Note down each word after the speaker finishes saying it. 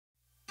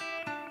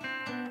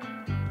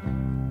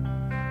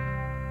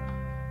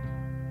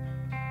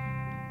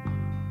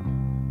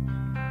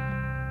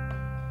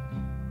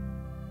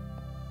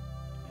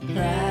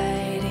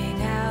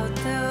Riding out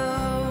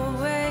the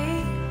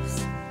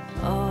waves,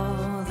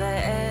 all the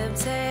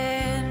ebbs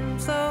and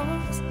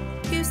flows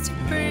used to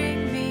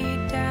bring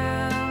me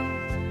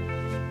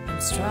down.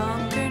 I'm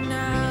stronger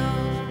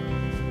now.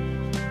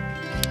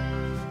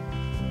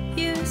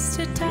 Used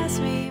to toss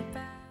me back.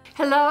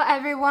 Hello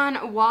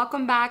everyone,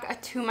 welcome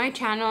back to my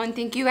channel and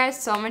thank you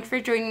guys so much for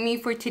joining me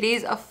for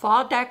today's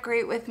fall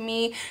decorate with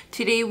me.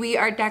 Today we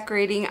are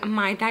decorating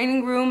my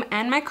dining room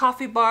and my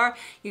coffee bar.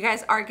 You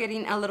guys are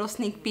getting a little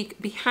sneak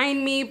peek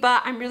behind me,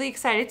 but I'm really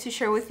excited to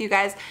share with you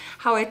guys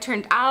how it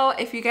turned out.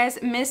 If you guys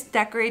missed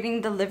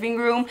decorating the living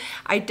room,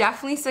 I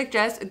definitely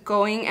suggest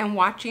going and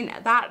watching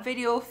that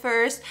video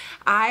first.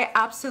 I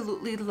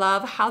absolutely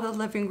love how the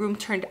living room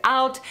turned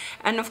out,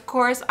 and of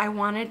course I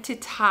wanted to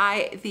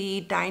tie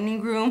the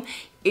dining room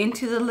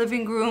into the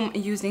living room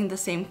using the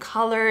same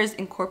colors,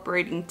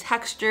 incorporating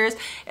textures,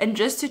 and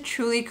just to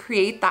truly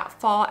create that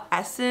fall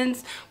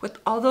essence with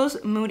all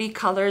those moody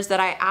colors that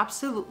I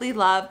absolutely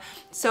love.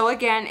 So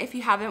again, if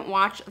you haven't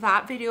watched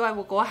that video, I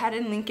will go ahead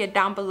and link it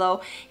down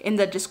below in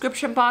the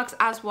description box,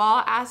 as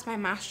well as my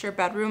master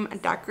bedroom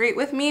decorate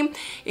with me,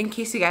 in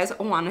case you guys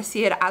want to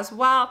see it as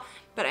well.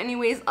 But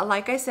anyways,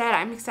 like I said,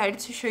 I'm excited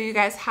to show you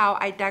guys how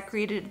I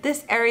decorated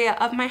this area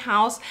of my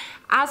house.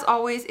 As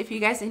always, if you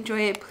guys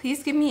enjoy it,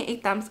 please give me a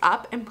thumbs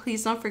up and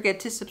please don't forget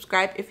to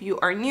subscribe if you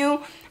are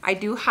new. I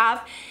do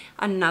have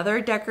another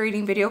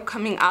decorating video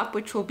coming up,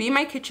 which will be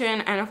my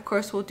kitchen, and of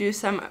course we'll do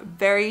some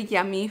very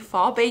yummy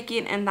fall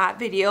baking in that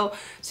video,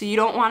 so you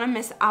don't want to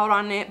miss out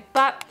on it.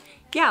 But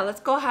yeah,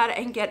 let's go ahead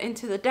and get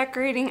into the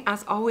decorating.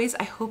 As always,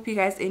 I hope you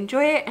guys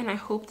enjoy it and I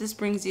hope this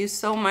brings you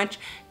so much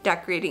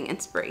decorating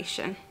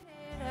inspiration.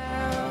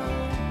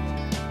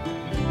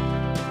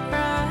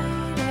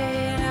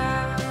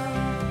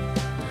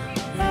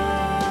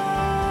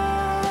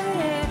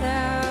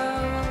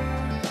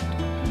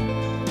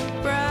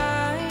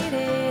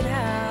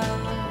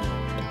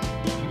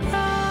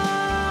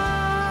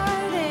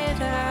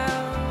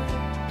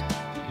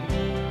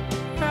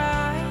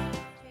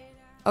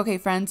 Okay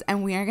friends,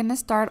 and we are going to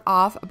start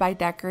off by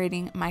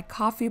decorating my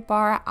coffee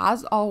bar.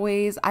 As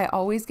always, I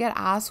always get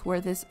asked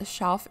where this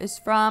shelf is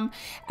from,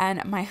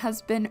 and my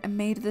husband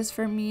made this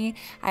for me.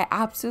 I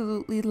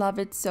absolutely love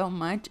it so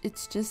much.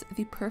 It's just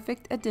the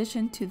perfect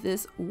addition to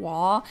this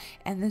wall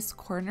and this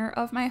corner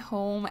of my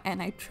home,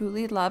 and I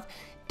truly love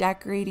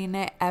decorating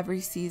it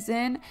every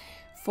season.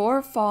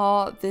 For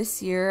fall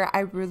this year,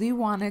 I really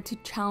wanted to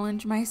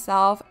challenge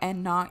myself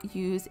and not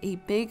use a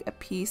big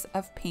piece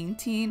of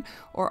painting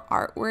or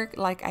artwork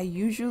like I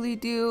usually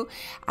do.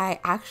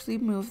 I actually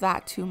moved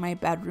that to my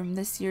bedroom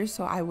this year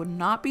so I would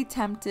not be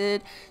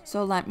tempted.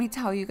 So let me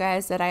tell you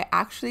guys that I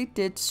actually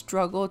did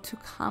struggle to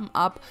come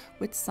up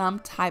with some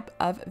type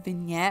of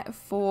vignette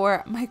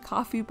for my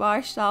coffee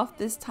bar shelf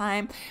this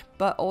time.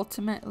 But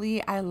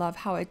ultimately, I love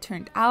how it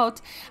turned out.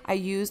 I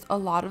used a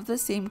lot of the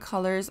same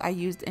colors I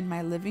used in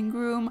my living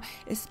room,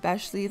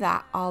 especially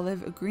that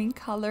olive green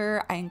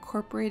color. I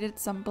incorporated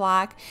some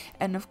black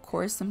and of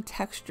course some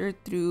texture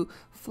through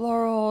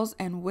florals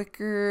and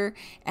wicker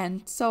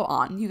and so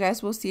on. You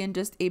guys will see in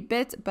just a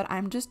bit, but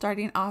I'm just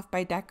starting off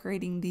by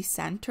decorating the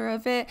center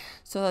of it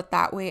so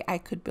that way I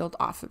could build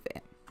off of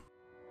it.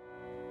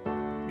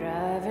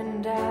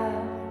 Driving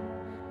down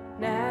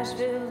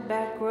Nashville's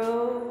back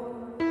road,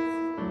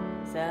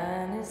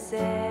 sun is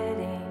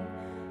setting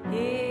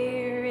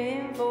here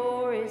in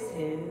Forest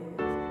Hills.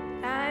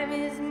 Time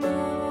is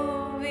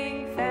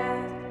moving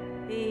fast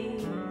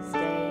these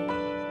days.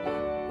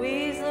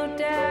 We slow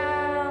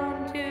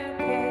down to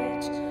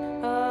catch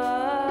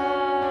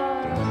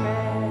our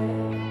breath.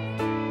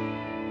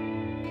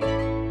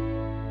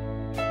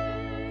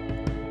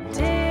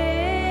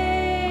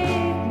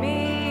 Take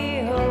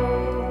me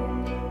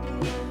home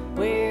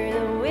where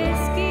the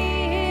whiskey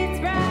hits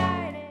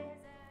right.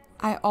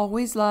 I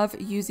always love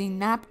using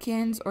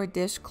napkins or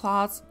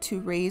dishcloths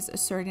to raise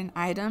certain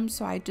items,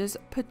 so I just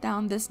put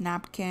down this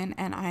napkin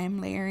and I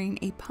am layering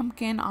a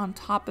pumpkin on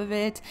top of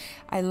it.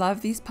 I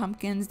love these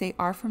pumpkins. They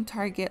are from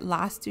Target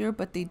last year,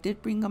 but they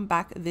did bring them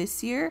back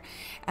this year.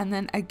 And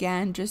then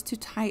again, just to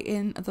tie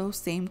in those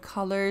same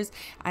colors,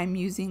 I'm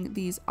using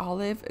these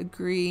olive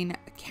green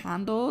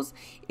candles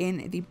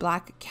in the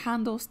black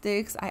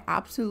candlesticks. I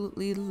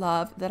absolutely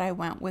love that I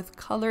went with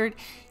colored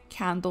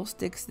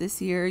candlesticks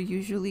this year.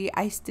 Usually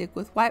I stick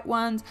with white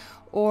ones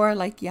or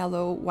like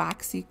yellow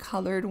waxy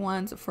colored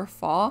ones for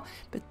fall,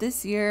 but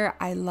this year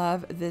I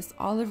love this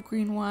olive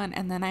green one,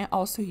 and then I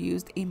also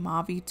used a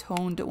mauve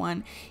toned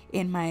one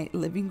in my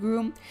living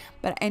room.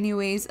 But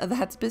anyways,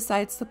 that's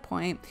besides the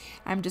point.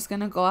 I'm just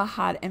gonna go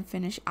ahead and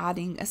finish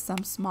adding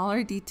some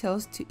smaller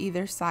details to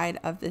either side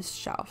of this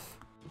shelf.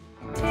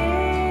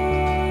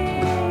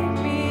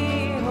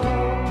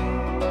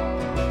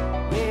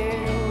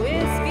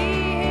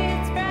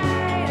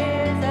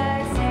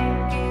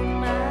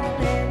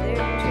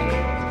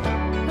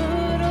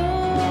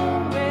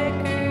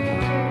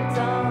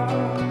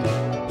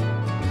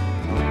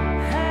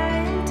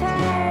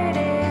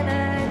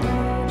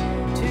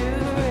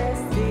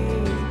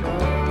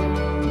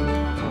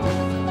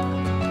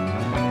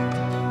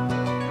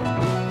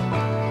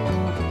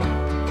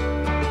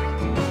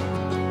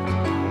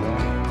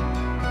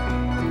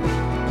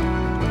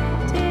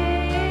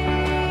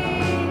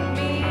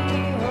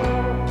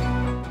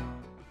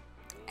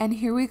 And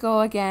here we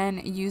go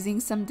again, using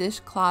some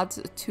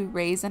dishcloths to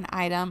raise an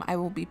item I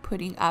will be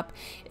putting up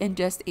in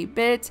just a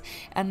bit,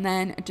 and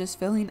then just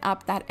filling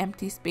up that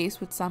empty space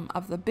with some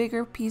of the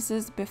bigger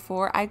pieces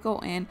before I go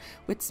in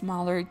with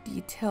smaller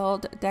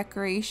detailed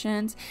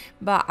decorations.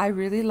 But I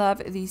really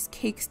love these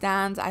cake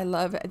stands. I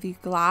love the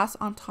glass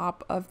on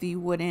top of the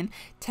wooden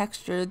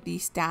texture the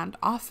stand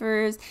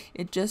offers.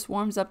 It just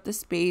warms up the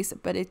space,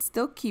 but it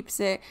still keeps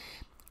it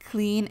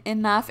clean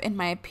enough in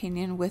my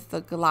opinion with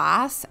the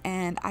glass,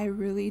 and I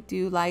really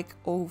do like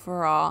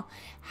overall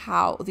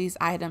how these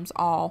items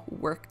all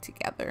work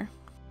together.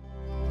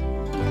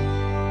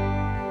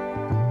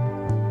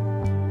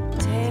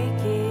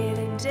 Take it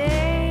a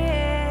day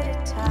at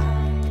a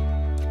time.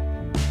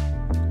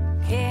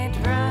 Can't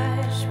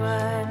rush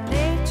what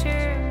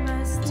nature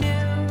must do.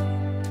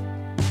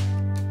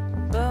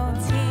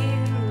 Bones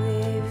heal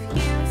if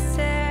you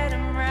set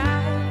 'em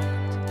right.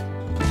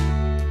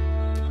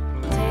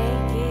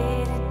 Take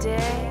it a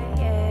day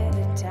at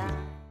a time.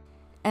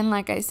 And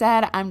like I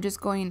said, I'm just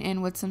going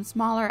in with some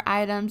smaller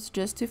items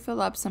just to fill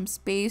up some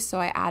space. So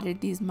I added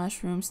these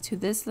mushrooms to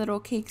this little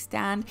cake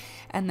stand,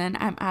 and then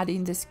I'm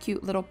adding this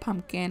cute little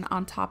pumpkin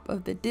on top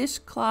of the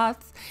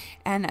dishcloths,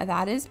 and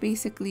that is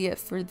basically it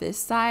for this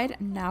side.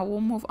 Now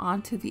we'll move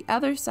on to the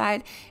other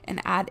side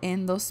and add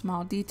in those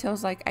small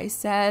details like I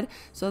said.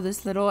 So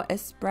this little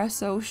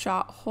espresso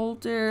shot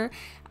holder,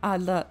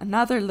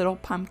 another little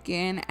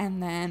pumpkin,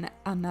 and then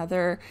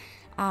another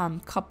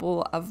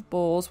couple of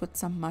bowls with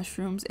some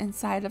mushrooms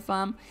inside of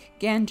them.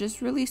 Again,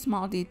 just really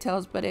small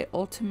details, but it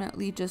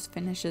ultimately just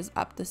finishes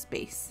up the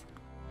space.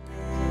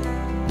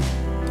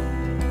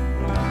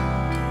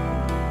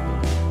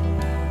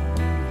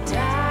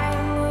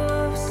 Time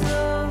moves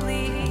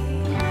slowly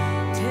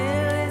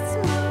till it's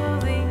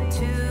moving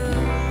too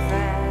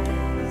fast.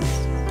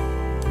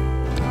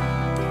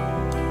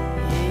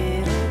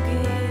 It'll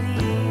get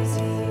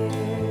easier.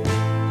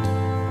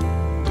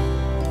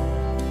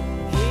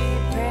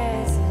 Keep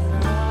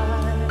pressing on.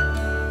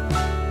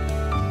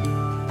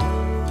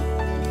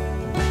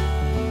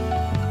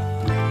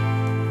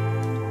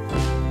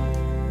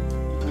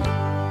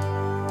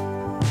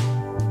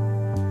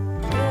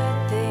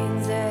 Good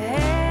things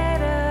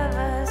ahead of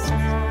us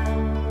now.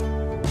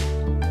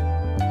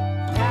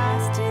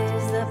 Past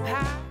is the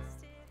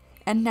past.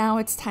 And now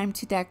it's time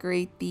to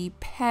decorate the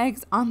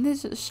pegs on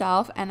this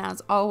shelf, and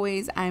as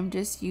always I'm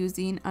just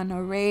using an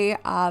array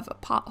of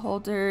pot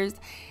holders,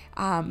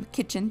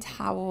 kitchen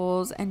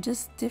towels, and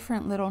just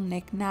different little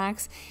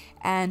knickknacks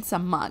and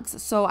some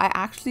mugs. So I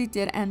actually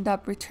did end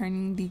up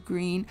returning the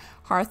green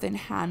hearth and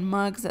hand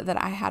mugs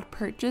that I had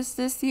purchased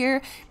this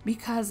year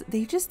because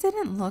they just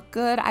didn't look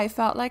good. I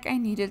felt like I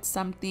needed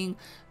something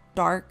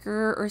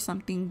darker or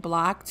something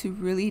black to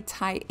really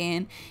tie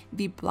in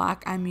the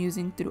black I'm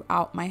using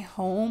throughout my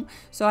home.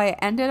 So I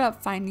ended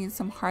up finding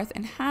some hearth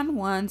and hand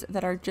ones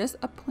that are just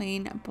a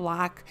plain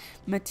black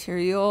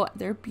material.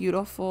 They're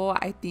beautiful.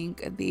 I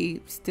think they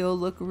still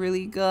look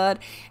really good,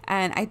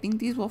 and I think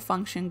these will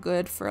function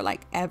good for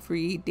like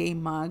everyday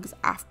mugs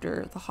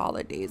after the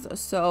holidays.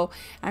 So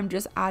I'm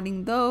just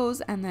adding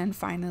those, and then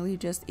finally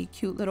just a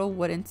cute little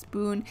wooden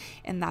spoon,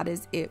 and that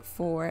is it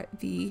for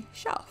the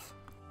shelf.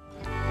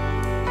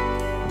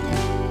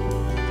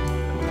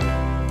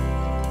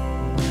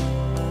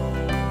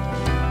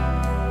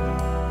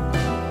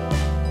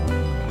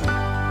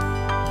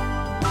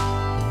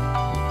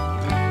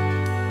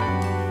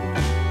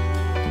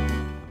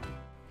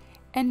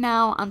 And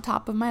now on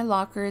top of my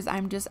lockers,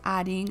 I'm just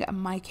adding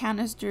my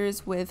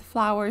canisters with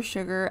flour,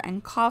 sugar,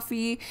 and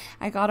coffee.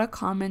 I got a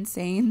comment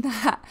saying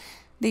that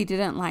they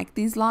didn't like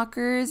these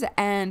lockers,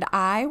 and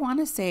I want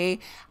to say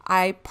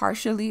I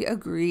partially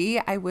agree.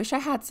 I wish I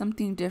had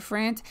something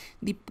different.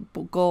 The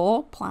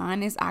goal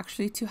plan is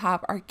actually to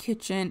have our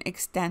kitchen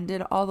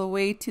extended all the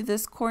way to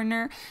this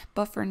corner,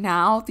 but for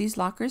now these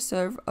lockers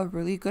serve a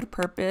really good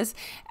purpose,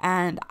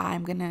 and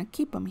I'm gonna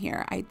keep them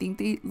here. I think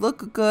they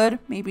look good,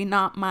 maybe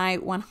not my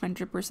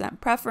 100%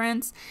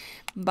 preference,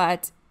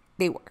 but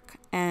they work,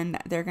 and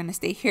they're gonna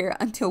stay here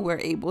until we're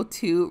able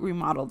to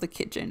remodel the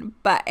kitchen.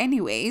 But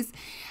anyways,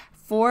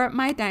 for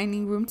my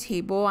dining room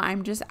table,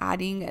 I'm just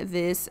adding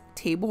this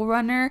table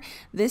runner.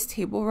 This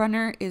table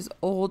runner is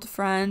old,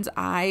 friends.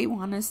 I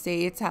want to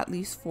say it's at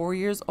least 4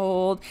 years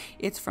old.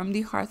 It's from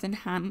the Hearth and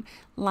Hand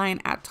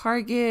line at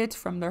Target,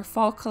 from their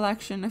fall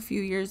collection a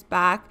few years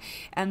back.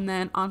 And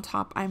then on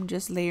top, I'm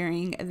just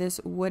layering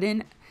this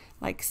wooden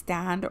like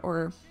stand,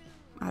 or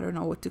I don't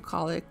know what to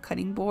call it,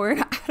 cutting board,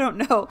 I don't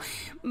know.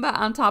 But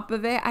on top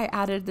of it, I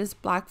added this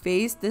black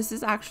vase. This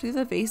is actually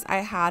the vase I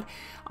had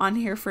on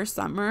here for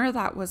summer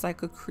that was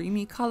like a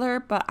creamy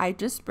color, but I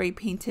just spray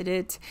painted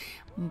it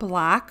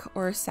black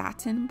or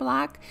satin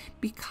black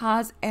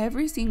because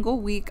every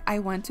single week I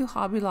went to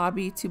Hobby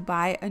Lobby to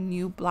buy a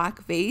new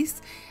black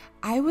vase.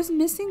 I was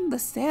missing the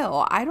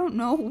sale. I don't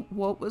know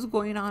what was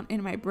going on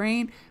in my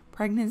brain,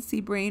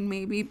 pregnancy brain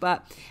maybe,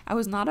 but I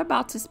was not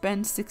about to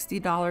spend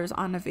 $60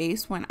 on a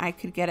vase when I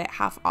could get it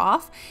half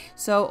off.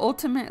 So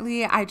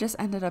ultimately I just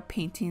ended up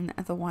painting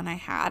the one I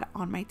had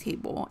on my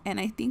table, and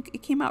I think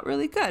it came out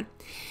really good.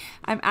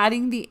 I'm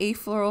adding the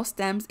afloral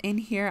stems in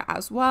here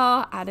as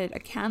well. Added a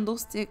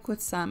candlestick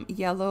with some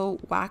yellow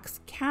wax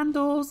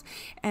candles,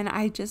 and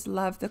I just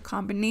love the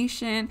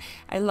combination.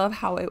 I love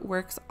how it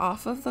works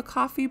off of the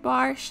coffee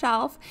bar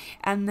shelf,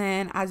 and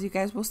then as you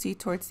guys will see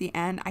towards the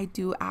end, I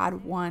do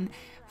add one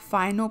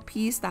final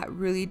piece that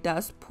really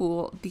does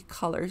pull the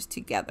colors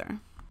together.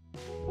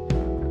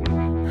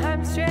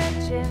 I'm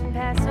stretching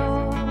past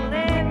all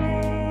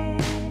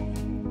limits.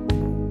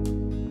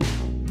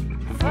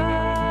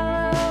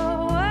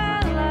 Follow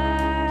what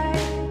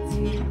lights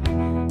you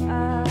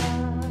up.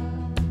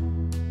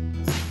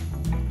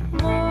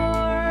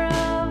 More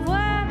of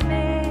what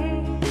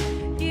makes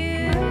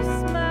you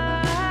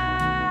smile.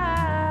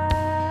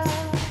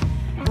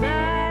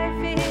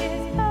 Life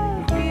is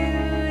both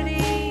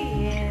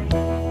beauty and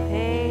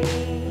pain.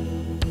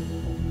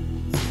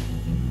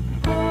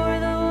 Pour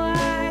the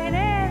wine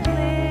and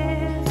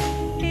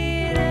lift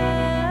it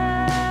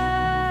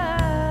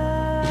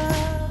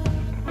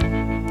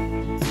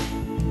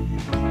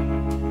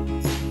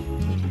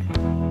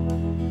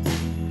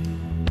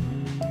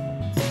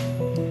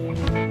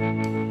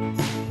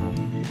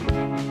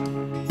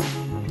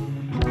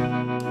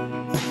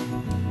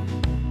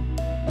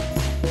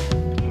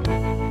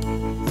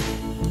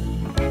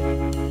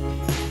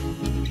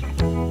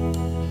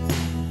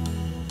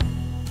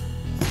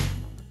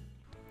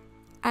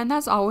And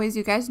as always,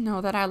 you guys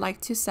know that I like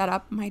to set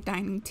up my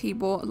dining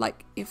table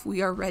like if we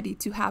are ready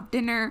to have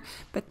dinner,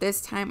 but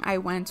this time I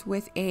went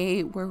with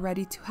a we're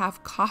ready to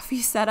have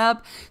coffee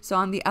setup. So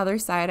on the other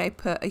side I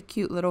put a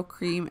cute little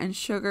cream and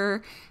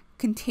sugar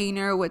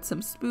container with some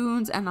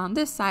spoons, and on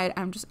this side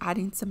I'm just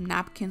adding some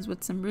napkins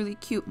with some really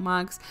cute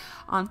mugs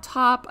on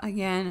top.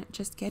 Again,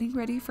 just getting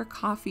ready for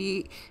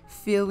coffee,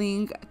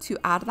 feeling to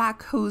add that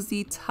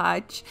cozy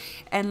touch.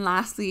 And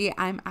lastly,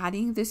 I'm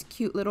adding this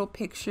cute little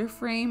picture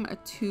frame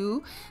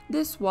to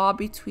this wall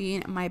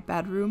between my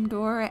bedroom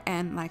door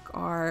and like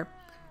our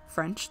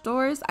French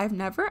doors. I've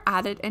never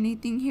added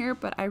anything here,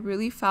 but I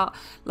really felt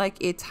like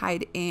it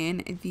tied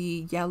in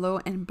the yellow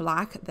and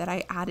black that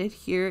I added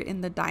here in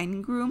the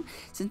dining room,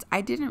 since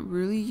I didn't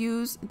really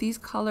use these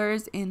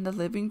colors in the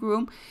living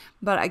room.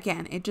 But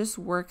again, it just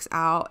works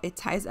out. It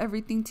ties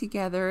everything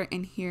together,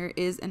 and here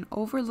is an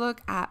overlook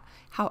at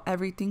how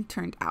everything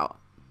turned out.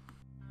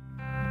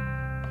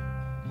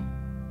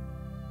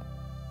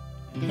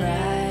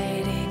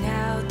 riding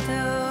out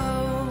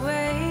the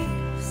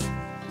waves,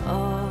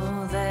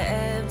 all the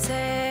ebbs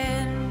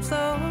and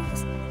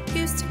flows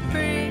used to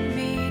bring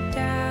me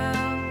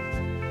down.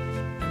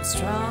 I'm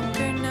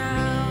stronger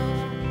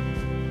now,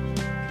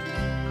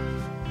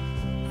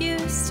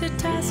 used to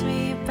toss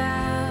me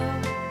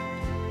about.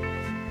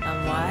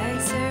 I'm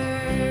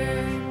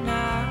wiser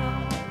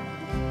now,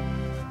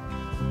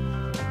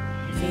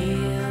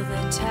 feel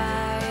the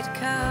tide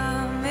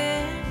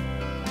coming,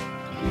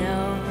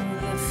 know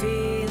the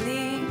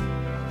feeling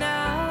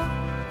now,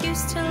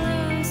 used to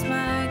lose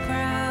my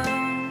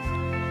ground,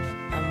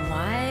 I'm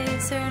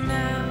wiser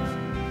now.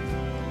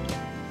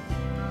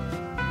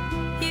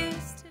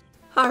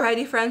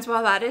 Alrighty friends,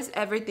 well that is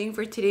everything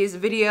for today's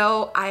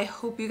video. I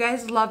hope you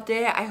guys loved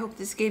it. I hope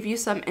this gave you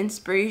some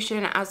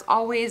inspiration. As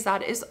always,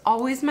 that is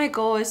always my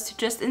goal, is to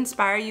just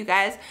inspire you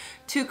guys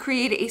to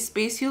create a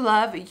space you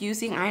love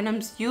using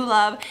items you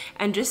love,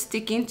 and just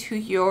sticking to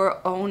your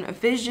own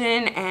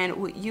vision and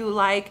what you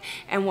like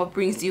and what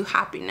brings you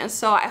happiness.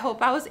 So I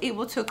hope I was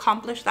able to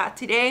accomplish that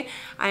today.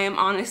 I am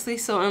honestly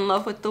so in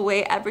love with the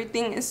way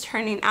everything is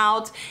turning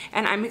out,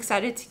 and I'm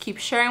excited to keep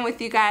sharing with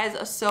you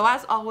guys. So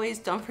as always,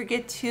 don't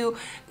forget to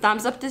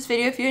thumbs up this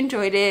video if you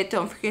enjoyed it.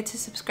 Don't forget to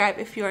subscribe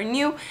if you are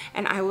new,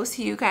 and I will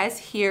see you guys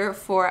here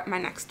for my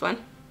next one.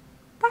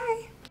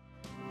 Bye.